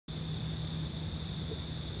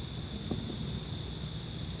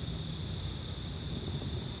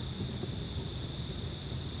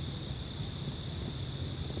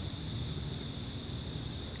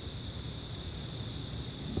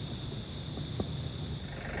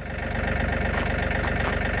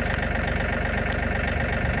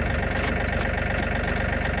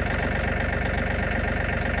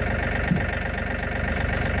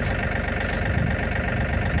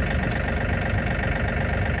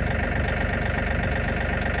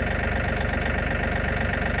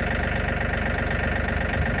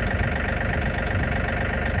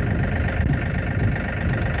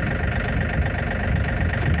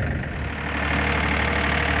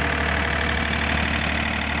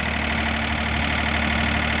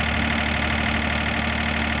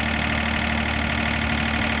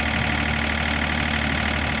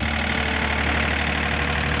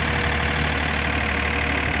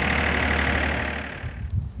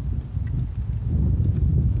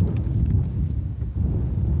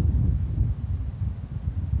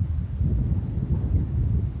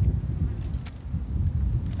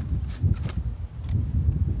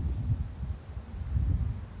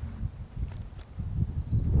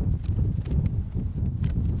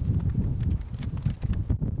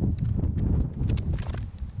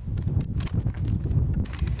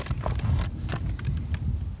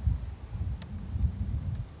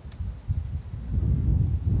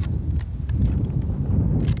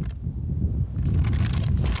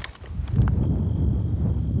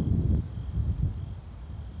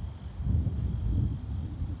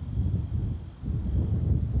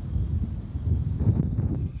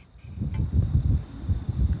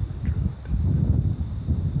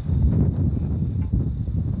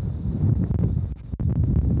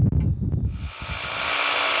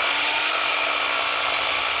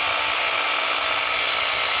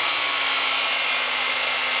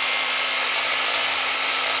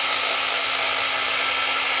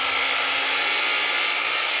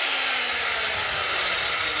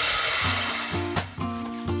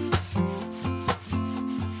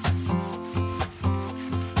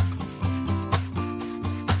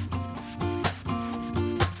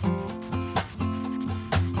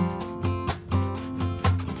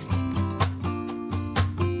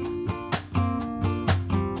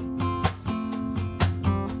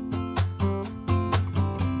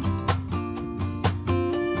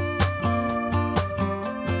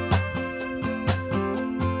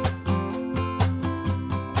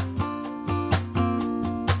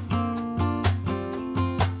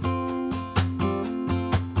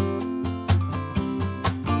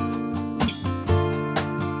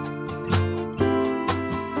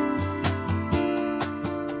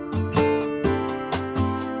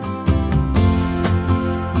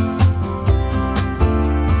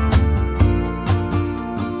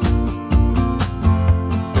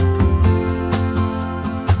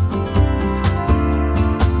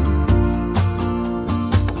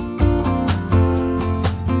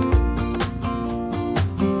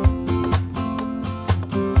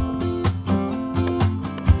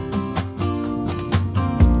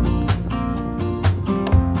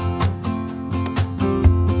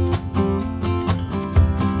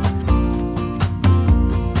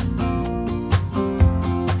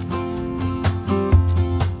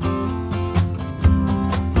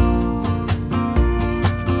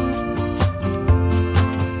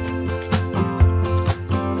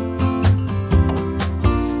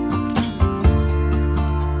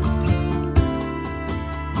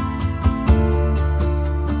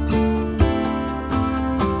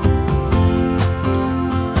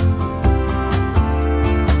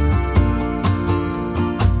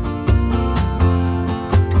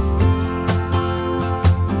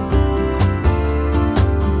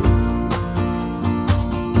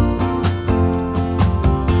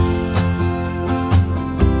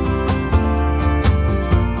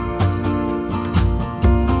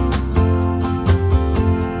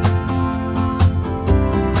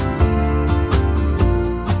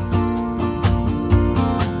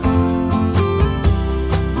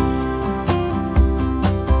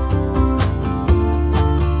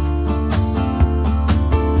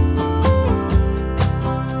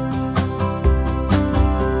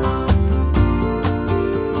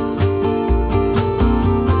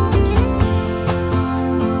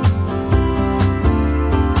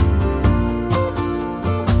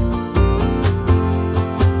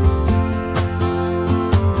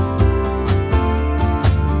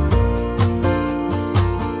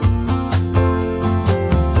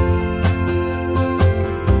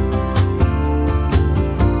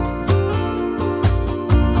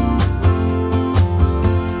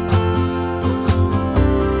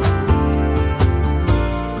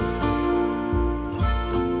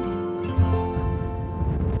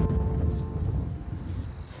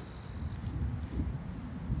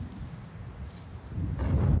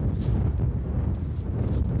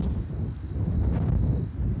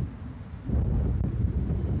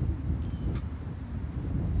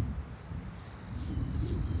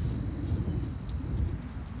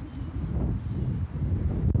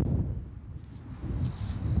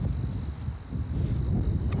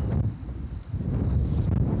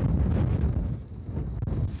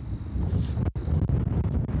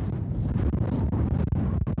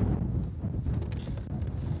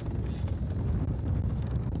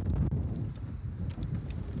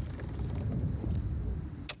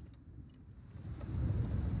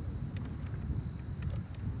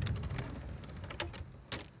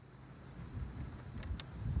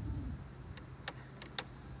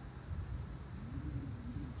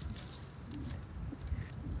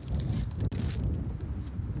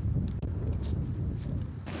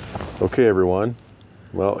Okay everyone,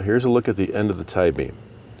 well here's a look at the end of the tie beam.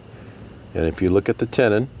 And if you look at the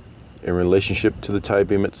tenon in relationship to the tie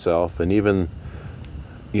beam itself, and even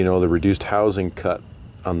the reduced housing cut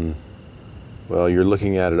on, well, you're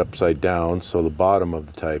looking at it upside down, so the bottom of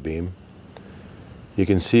the tie beam, you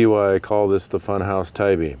can see why I call this the funhouse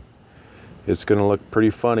tie beam. It's going to look pretty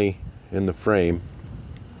funny in the frame.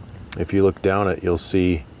 If you look down it, you'll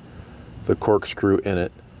see the corkscrew in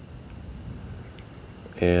it,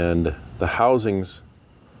 and the housings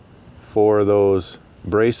for those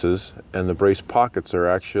braces and the brace pockets are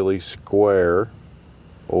actually square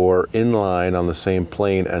or inline on the same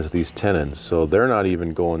plane as these tenons, so they're not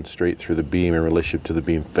even going straight through the beam in relationship to the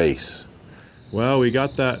beam face. Well, we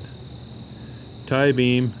got that tie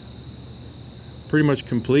beam pretty much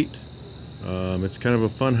complete. It's kind of a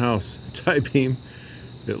fun house tie beam.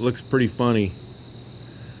 It looks pretty funny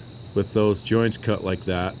with those joints cut like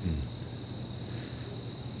that,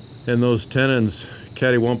 and those tenons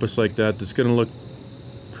cattywampus like that. It's going to look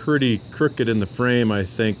pretty crooked in the frame, I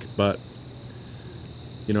think, but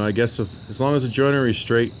I guess as long as the joinery is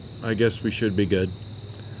straight, I guess we should be good.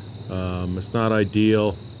 It's not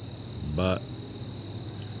ideal, but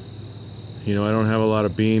I don't have a lot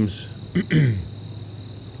of beams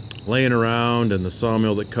laying around, and the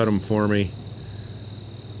sawmill that cut them for me,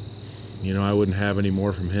 I wouldn't have any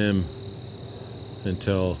more from him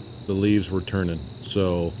until the leaves were turning.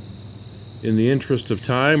 So in the interest of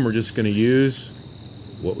time, we're just going to use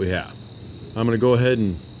what we have. I'm going to go ahead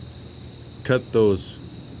and cut those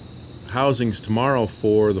housings tomorrow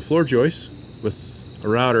for the floor joists with a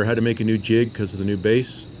router. I had to make a new jig because of the new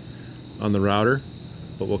base on the router,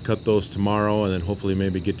 but we'll cut those tomorrow and then hopefully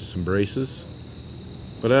maybe get to some braces.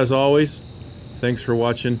 But as always, thanks for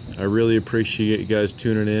watching. I really appreciate you guys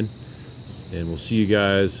tuning in, and we'll see you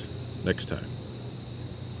guys next time.